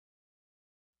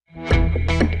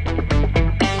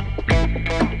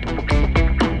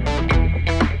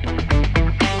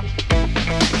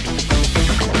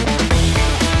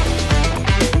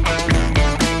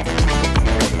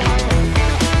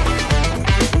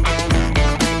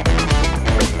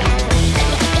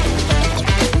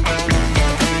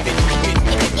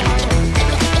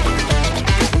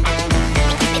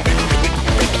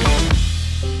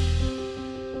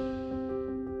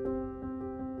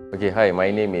Okay, hi,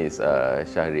 my name is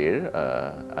Shahrir.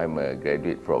 I'm a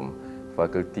graduate from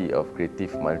Faculty of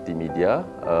Creative Multimedia,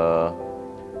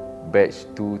 batch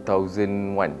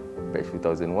 2001,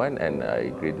 and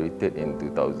I graduated in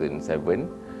 2007.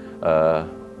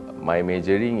 My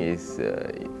majoring is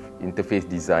interface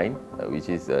design,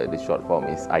 which is the short form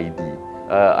is ID.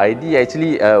 ID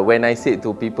actually, when I say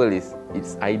to people it's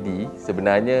ID,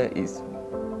 sebenarnya is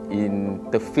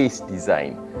interface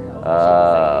design.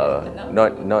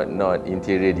 Not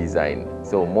interior design.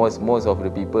 So most of the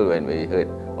people, when we heard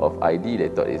of ID, they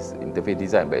thought it's interface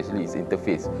design, but actually it's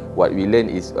interface. What we learn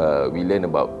is we learn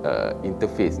about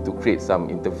interface to create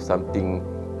something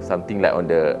like on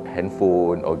the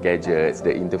handphone or gadgets, the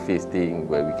interface thing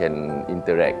where we can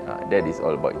interact. That is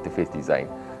all about interface design.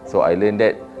 So I learned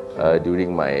that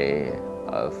during my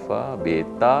alpha,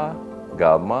 beta,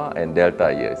 gamma, and delta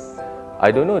years. I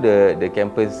don't know the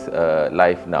campus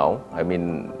life now. I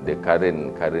mean the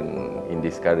current in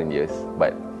this current years.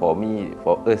 But for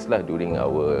us lah, during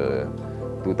our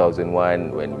 2001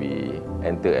 when we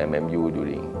enter MMU,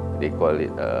 during they call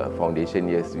it foundation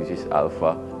years, which is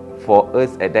alpha. For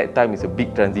us at that time is a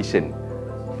big transition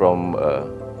from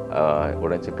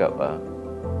orang cakap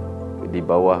di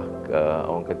bawah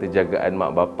orang kata jagaan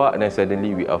mak bapak, and then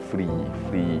suddenly we are free.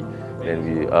 Then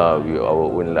we our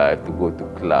own life, to go to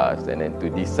class and then to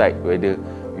decide whether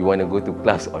we want to go to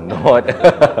class or not.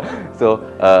 So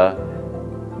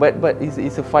but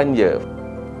it's a fun year,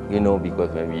 you know, because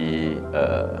when we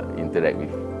interact with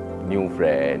new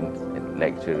friends and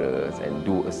lecturers and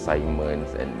do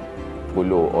assignments and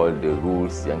follow all the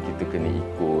rules yang kita kena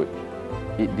ikut,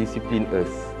 it discipline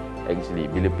us actually.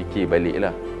 Bila fikir balik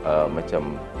lah,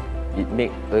 macam it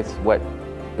make us what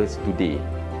us today.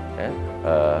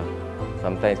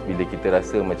 Sometimes bila kita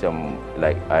rasa macam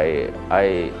like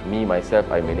me myself,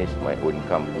 I manage my own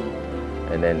company,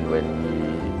 and then when we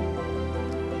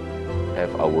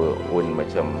have our own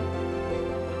macam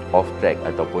off track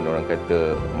ataupun orang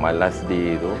kata malas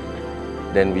day tu,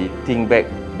 then we think back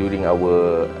during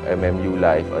our MMU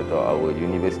life atau our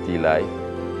university life,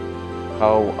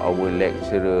 how our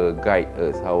lecturer guide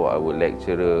us, how our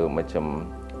lecturer macam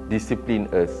discipline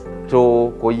us,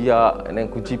 throw koyak and then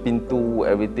kunci pintu,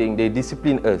 everything. They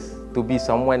discipline us to be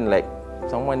someone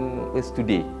us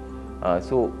today.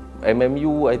 So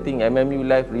MMU, I think MMU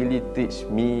life really teach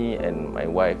me and my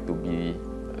wife to be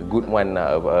a good one,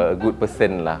 a good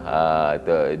person lah,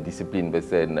 the disciplined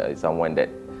person, someone that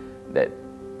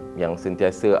yang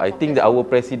sentiasa. I think that our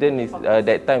president is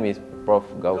that time is Prof.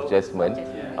 Gauss Jasmine.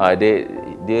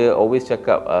 Dia always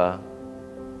cakap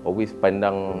always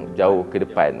pandang jauh ke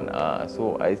depan.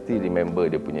 So I still remember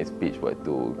dia punya speech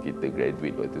waktu kita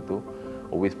graduate waktu tu.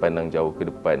 Always pandang jauh ke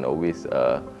depan, always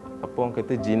apa orang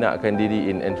kata, jinakkan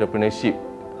diri in entrepreneurship.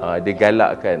 Dia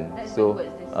galakkan. So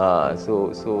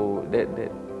that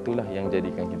itulah yang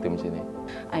jadikan kita macam ni.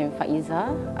 I'm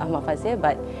Faezah Ahmad Fadzil,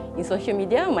 but in social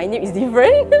media my name is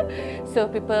different. So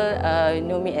people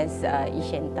know me as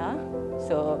Echenta.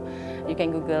 So you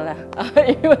can Google lah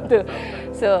if you want to.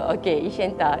 So okay,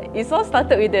 Echenta. It's all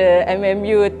started with the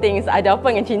MMU things. Ada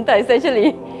apa dengan cinta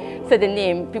essentially. So the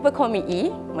name, people call me E,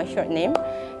 my short name.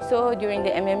 So during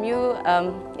the MMU,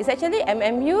 it's actually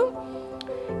MMU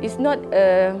is not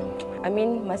I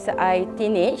mean masa I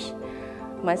teenage,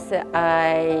 masa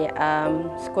I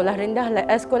sekolah rendah,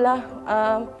 sekolah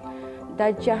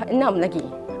darjah 6 lagi,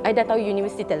 I dah tahu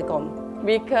University Telkom.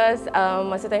 Because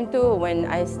masa time tu when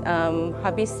I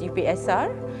habis UPSR,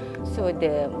 so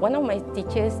one of my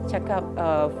teachers cakap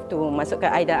to masukkan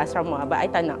I dalam asrama, but I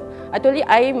tak nak. Actually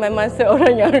I memang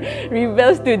seorang yang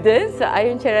rebel student, so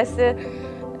I macam rasa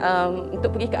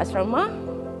untuk pergi ke asrama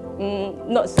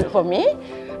not suit for me.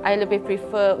 I lebih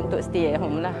prefer untuk stay at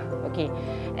home lah. Okay.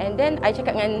 And then I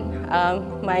cakap dengan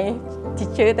my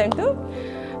teacher time tu,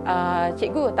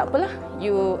 cikgu tak apalah,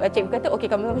 cikgu kata okey,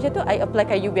 kamu macam tu, I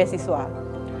apply you beasiswa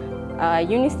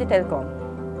University Telkom.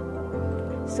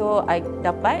 So I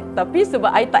dapat, tapi sebab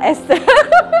I tak accept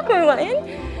main.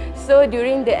 So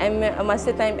during the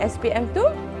masa time SPM tu,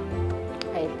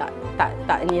 I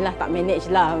tak manage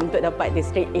lah untuk dapat the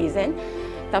straight A's kan.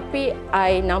 Tapi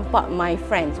I nampak my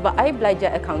friends, sebab I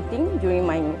belajar accounting during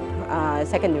my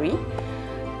secondary.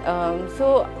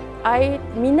 So I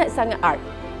minat sangat art.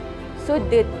 So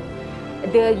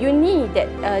the uni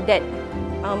that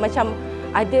macam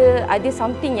ada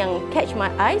something yang catch my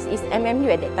eyes is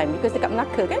MMU at that time, because dekat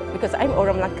Melaka kan, because I'm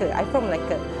orang Melaka, I'm from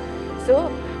Melaka.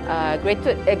 So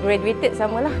graduated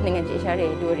samalah dengan Cik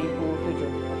Shahrir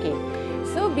 2007. Okay.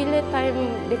 So bila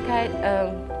time dekat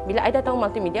bila I dah tahu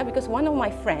multimedia, because one of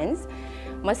my friends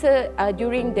masa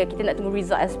during kita nak tunggu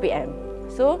result SPM.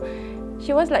 So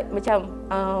she was like macam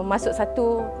masuk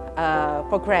satu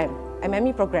program,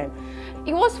 MME program.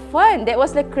 It was fun. That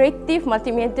was the creative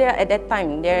multimedia at that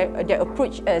time. They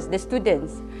approach us, the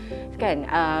students. Kan?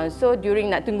 So during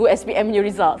nak tunggu SPM new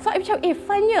result. So I macam,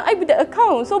 funnya, I budak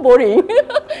account, so boring.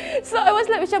 So I was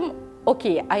like macam,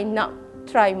 okay, I nak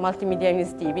try multimedia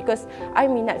university because I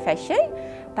minat fashion,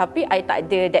 tapi I tak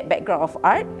ada that background of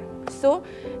art. So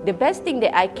the best thing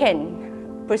that I can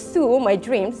pursue my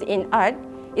dreams in art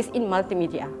is in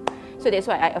multimedia. So that's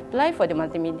why I apply for the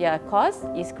multimedia course,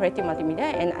 is creative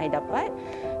multimedia, and I dapat.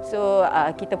 So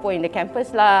kita pun in the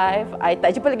campus life, I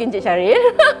tak jumpa lagi Encik Shahrir.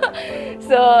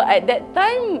 So at that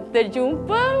time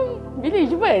terjumpa, bila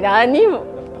jumpa? Ni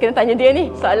kena tanya dia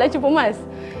ni, soalan jumpa mas.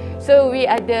 So we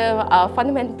ada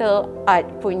fundamental art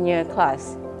punya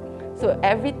class. So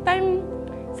every time,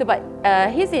 sebab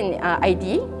he's in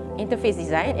ID, interface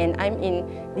design, and I'm in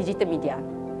digital media.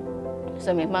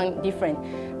 So memang different.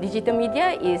 Digital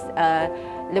media is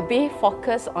lebih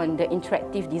fokus on the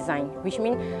interactive design, which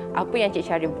mean apa yang Cik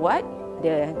Shahrir buat,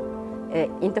 the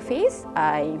interface,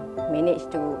 I manage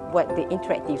to buat the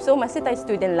interactive. So masa time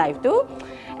student life tu,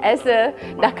 as a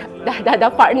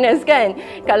dah partners kan,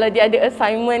 kalau dia ada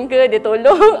assignment ke dia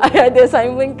tolong, I ada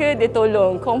assignment ke dia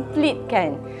tolong, complete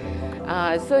kan.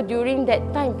 So during that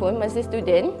time pun masa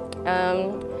student,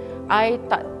 I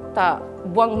tak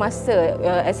buang masa,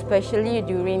 especially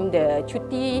during the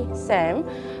cuti SEM,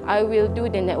 I will do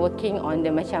the networking on the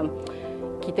macam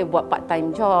kita buat part-time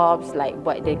jobs like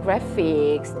buat the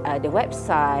graphics, the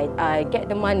website, I get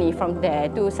the money from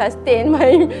there to sustain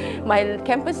my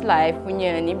campus life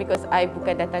punya ni, because I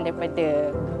bukan datang daripada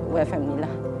well family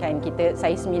lah kan,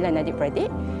 saya 9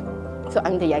 adik-beradik, so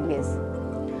I'm the youngest.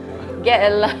 Get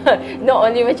a lot, not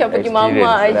only macam pergi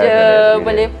mama aja,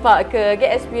 boleh pak ke,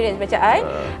 get experience macam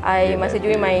I masa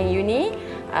during my uni,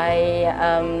 I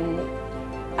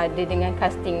ada dengan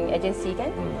casting agency kan.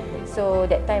 So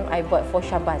that time I buat for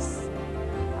Shabazz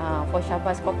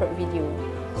corporate video.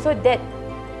 So that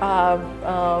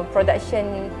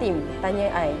production team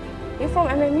tanya I, you from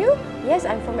MMU? Yes,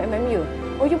 I'm from MMU.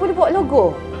 Oh, you boleh buat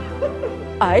logo?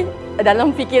 I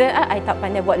dalam fikiran I tak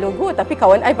pandai buat logo, tapi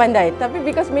kawan I pandai. Tapi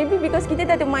because kita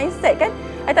dah ada mindset kan,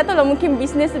 I tak tahu lah, mungkin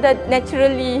business dah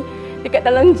naturally dekat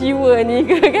dalam jiwa ni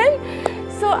ke kan.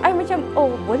 So I macam,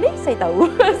 oh boleh, saya tahu.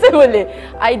 Saya boleh.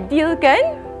 I deal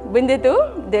kan benda tu,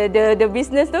 the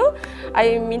business tu.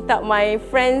 I minta my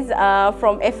friends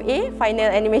from FA, Final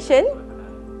Animation,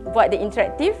 buat the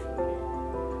interactive.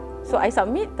 So I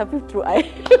submit, tapi through I.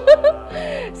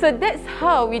 So that's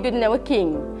how we do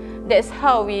networking. That's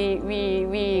how we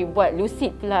buat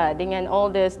lucid pula dengan all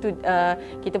the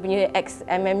kita punya ex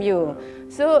MMU.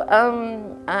 So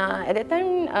at that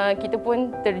time kita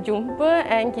pun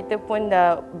terjumpa, and kita pun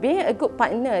dah be a good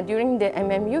partner during the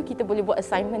MMU. Kita boleh buat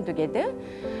assignment together,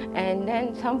 and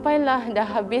then sampailah dah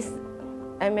habis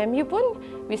MMU pun,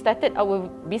 we started our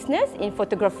business in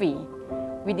photography.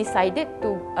 We decided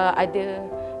to ada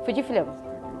Fujifilm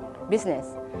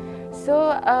business.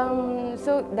 So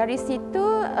dari situ,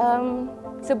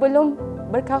 sebelum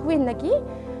berkahwin lagi,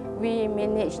 we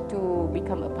managed to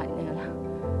become a partner lah.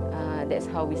 That's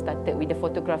how we started with the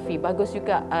photography. Bagus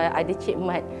juga ada Cik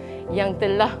Mat yang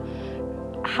telah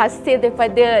hasil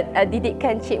daripada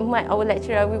didikan Cik Mat, our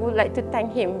lecturer. We would like to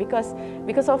thank him because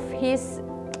of his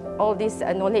all this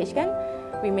knowledge kan,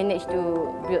 we managed to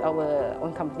build our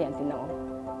own company until now.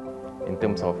 In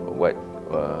terms of what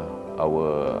our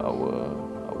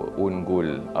own goal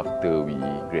after we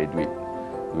graduate,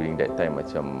 during that time,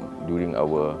 macam during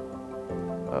our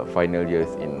final years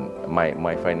in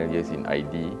my final years in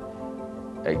ID,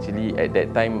 actually at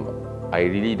that time I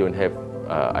really don't have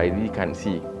I really can't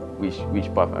see which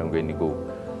path I'm going to go,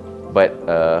 but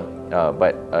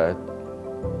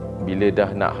bila dah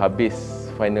nak habis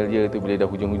final year tu, bila dah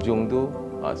hujung-hujung tu,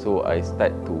 so I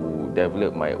start to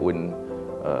develop my own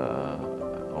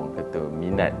orang kata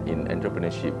minat in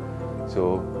entrepreneurship.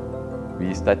 So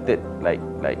we started like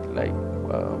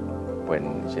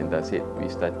when Echenta said, we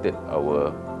started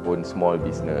our own small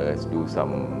business, do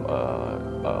some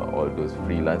all those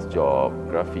freelance job,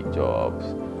 graphic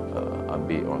jobs,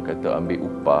 ambil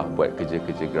upah buat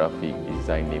kerja-kerja grafik,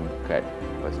 design name card.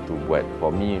 Lepas tu buat,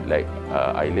 for me like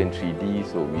I learn 3D,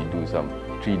 so we do some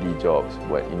 3D jobs,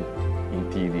 buat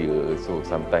interior. So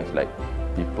sometimes like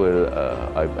people,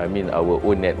 I mean our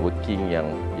own networking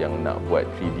yang nak buat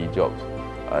 3D jobs.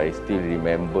 I still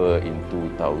remember in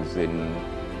 2008,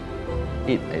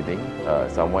 I think,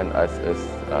 someone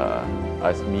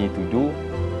asked me to do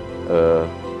a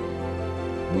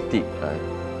boutique.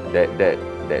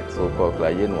 That so-called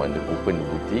client want to open a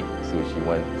boutique, so she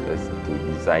wants us to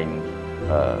design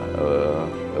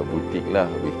a boutique lah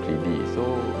with 3D. So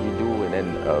we do, and then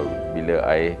bila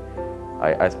I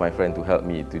ask my friend to help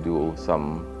me to do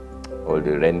all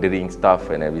the rendering stuff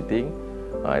and everything.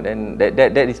 And then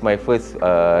that is my first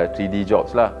 3D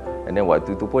jobs lah. And then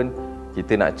waktu tu pun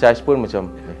kita nak charge pun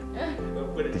macam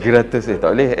 300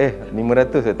 tak boleh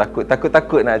 500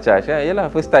 takut nak charge kan. Yalah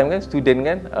first time kan, student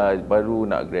kan, baru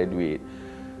nak graduate.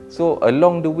 So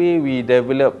along the way we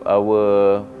develop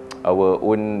our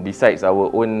own, besides our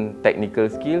own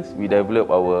technical skills, we develop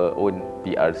our own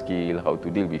PR skill, how to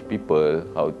deal with people,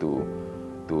 how to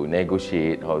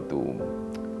negotiate, how to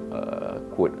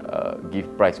give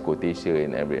price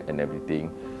quotation and everything.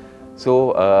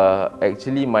 So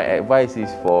actually my advice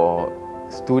is for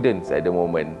students at the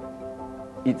moment,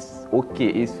 it's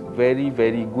okay, it's very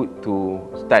good to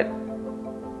start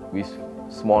with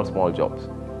small jobs.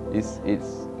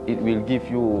 It will give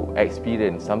you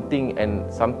experience, something, and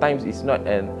sometimes it's not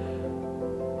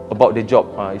about the job.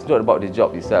 It's not about the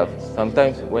job itself.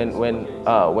 Sometimes when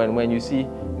you see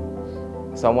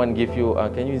someone give you,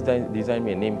 can you design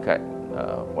me a name card,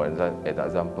 for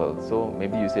example. So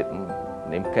maybe you said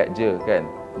name card je kan.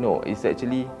 No, it's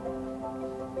actually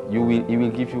it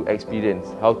will give you experience,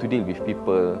 how to deal with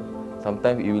people.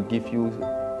 Sometimes it will give you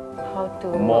how to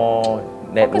more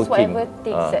networking. Focus whatever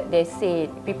things that they say,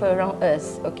 people around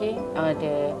us, okay?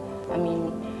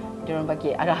 Diorang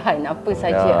bagi arahan apa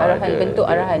saja, arahan, bentuk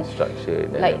arahan.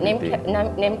 Like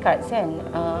name cards kan.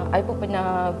 I pun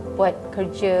pernah buat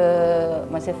kerja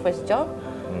masa first job.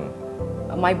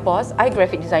 My boss, I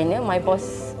graphic designer, my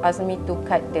boss asked me to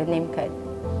cut the name card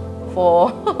for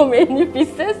how many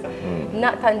pieces.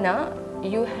 Nak tak nak,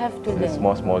 you have to learn.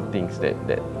 Small things that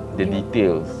the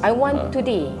details. I want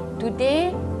today,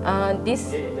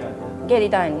 this get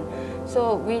it done.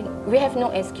 So we have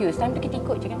no excuse. Time tu kita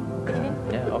ikut je kan.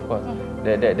 Yeah, of course.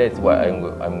 That's what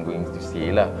I'm going to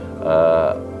say lah.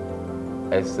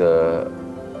 As a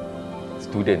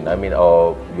student,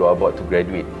 or you are about to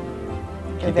graduate,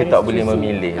 kita tak boleh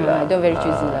memilih lah. Don't very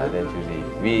choosy lah.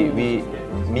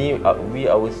 We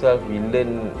ourselves, we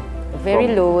learn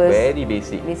very lowest, very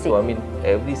basic. So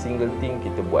every single thing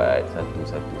kita buat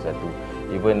satu.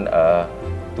 Even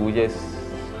 2 years,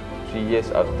 3 years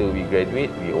after we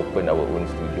graduate, we open our own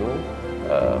studio,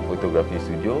 photography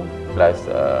studio, plus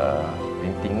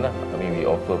printing lah. We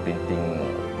offer printing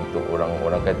untuk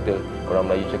orang kata, orang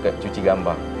Melayu cakap cuci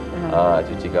gambar.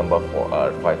 Cuci gambar 4R,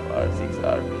 5R,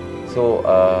 6R. So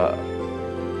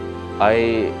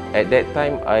at that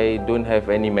time I don't have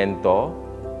any mentor.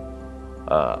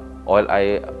 All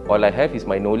I have is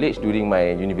my knowledge during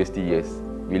my university years.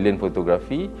 We learn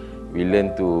photography, we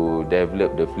learn to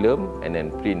develop the film and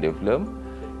then print the film.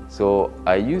 So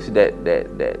I use that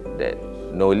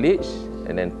knowledge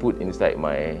and then put inside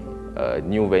my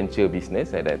new venture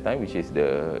business at that time, which is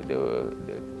the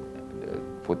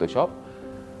Photoshop.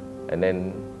 And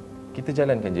then kita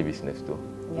jalankan je business tu.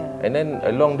 Yeah. And then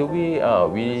along the way,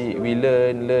 we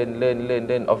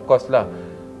learn. Of course lah,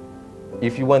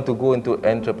 if you want to go into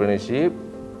entrepreneurship,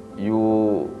 you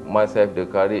must have the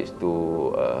courage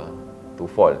to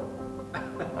fall.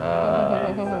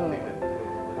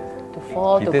 To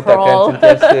fall, kita to takkan crawl.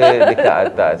 sentiasa dekat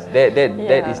atas.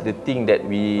 That is the thing that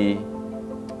we,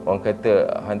 orang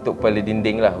kata, hantuk kepala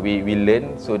dinding lah. We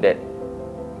learn so that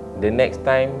the next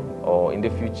time or in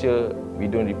the future we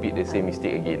don't repeat the same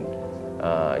mistake again.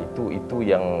 Itu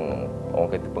yang orang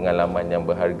kata pengalaman yang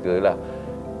berharga lah.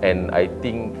 And I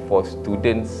think for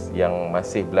students yang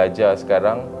masih belajar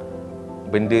sekarang,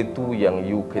 benda tu yang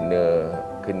you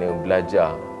kena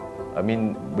belajar.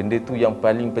 Benda tu yang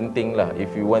paling penting lah.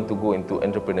 If you want to go into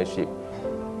entrepreneurship,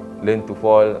 learn to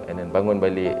fall and then bangun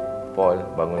balik, fall,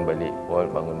 bangun balik, fall,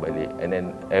 bangun balik. And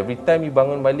then every time you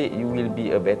bangun balik, you will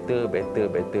be a better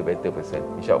person,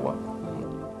 insyaAllah.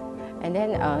 And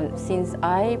then since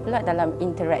I pula dalam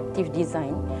interactive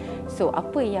design, so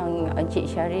apa yang Encik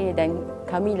Shahrir dan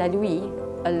kami lalui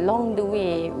along the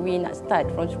way, we nak start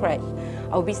from scratch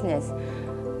our business.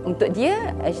 Untuk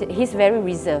dia, he's very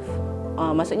reserved.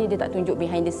 Maksudnya dia tak tunjuk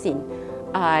behind the scene.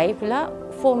 I pula,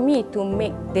 for me to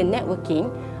make the networking,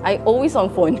 I always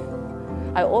on phone.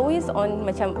 I always on,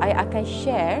 macam I akan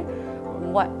share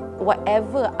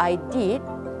whatever I did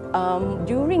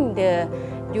during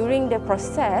the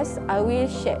process. I will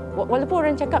share. Walaupun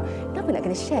orang cakap, kenapa nak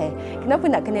kena share? Kenapa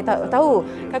nak kena tahu?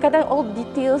 Kadang-kadang all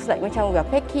details, like macam we are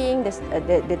packing the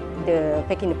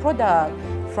packing the product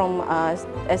from a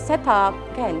setup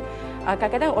kan.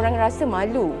 Kadang-kadang orang rasa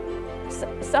malu.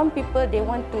 Some people, they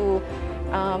want to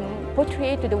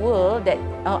portray to the world that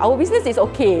our business is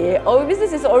okay, our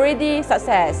business is already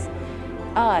success.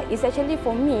 It's actually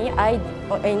for me,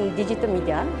 in digital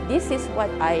media, this is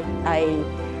what I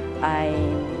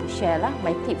share lah,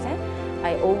 my tips.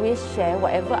 I always share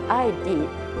whatever I did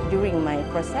during my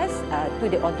process to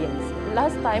the audience.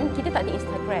 Last time, kita tak ada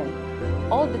Instagram.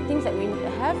 All the things that we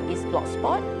have is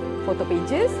blogspot, photo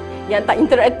pages, yang tak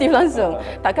interaktif langsung.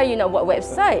 Takkan you nak buat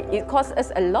website, it cost us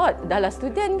a lot, dah lah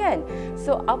student kan.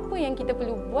 So, apa yang kita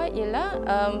perlu buat ialah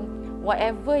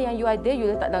whatever yang you ada,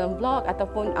 you letak dalam blog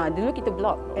ataupun dulu kita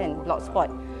blog kan,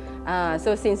 blogspot.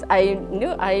 So since I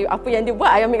knew apa yang dia buat,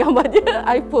 I ambil gambar dia,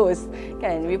 I post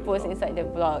kan, we post inside the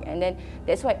blog, and then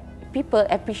that's why people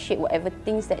appreciate whatever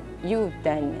things that you've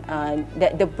done,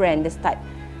 that the brand, the start.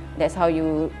 That's how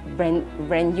you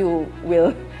brand you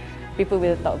will, people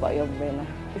will talk about your brand.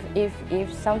 If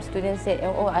some students said,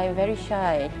 oh, I'm very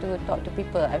shy to talk to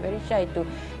people, I'm very shy to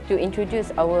introduce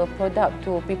our product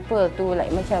to people, to like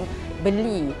macam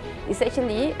beli. It's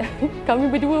actually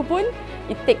kami berdua pun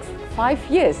it takes 5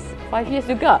 years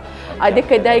juga. Ada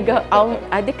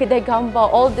kedai gambar,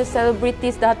 all the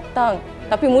celebrities datang,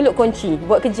 tapi mulut kunci,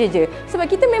 buat kerja je. Sebab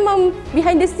kita memang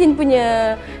behind the scene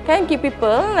punya kan, keep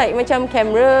people like macam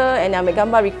camera and ambil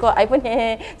gambar, record, I pun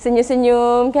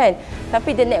senyum-senyum kan.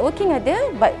 Tapi the networking ada,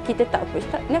 but kita tak approach.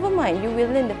 Never mind, you will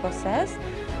learn the process.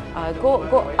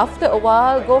 Go after a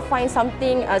while, go find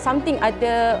something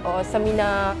ada or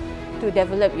seminar to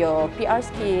develop your PR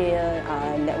skill,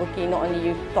 networking. Not only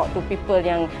you talk to people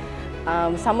yang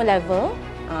sama level,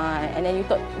 and then you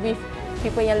talk with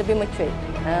people yang lebih mature.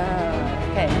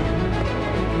 Kan?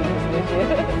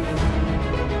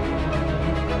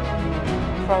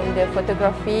 From the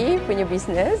photography punya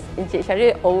business, Encik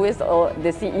Shahrir always the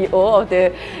CEO of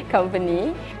the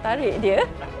company. Tarik dia,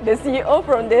 the CEO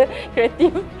from the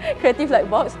creative light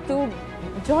box to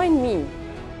join me.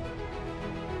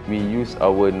 We use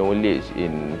our knowledge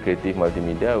in creative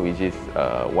multimedia, which is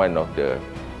one of the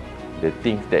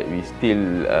things that we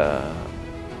still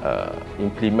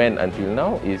implement until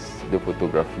now is the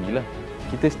photography lah.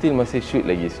 Kita still masih shoot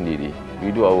lagi sendiri.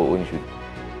 We do our own shoot.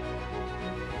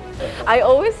 I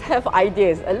always have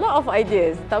ideas, a lot of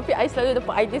ideas. Tapi I selalu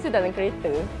dapat ideas tu dalam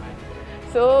kereta.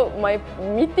 So my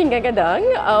meeting kadang-kadang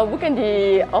bukan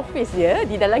di office je,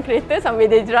 di dalam kereta sambil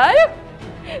dia drive,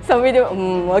 sambil dia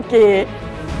okay.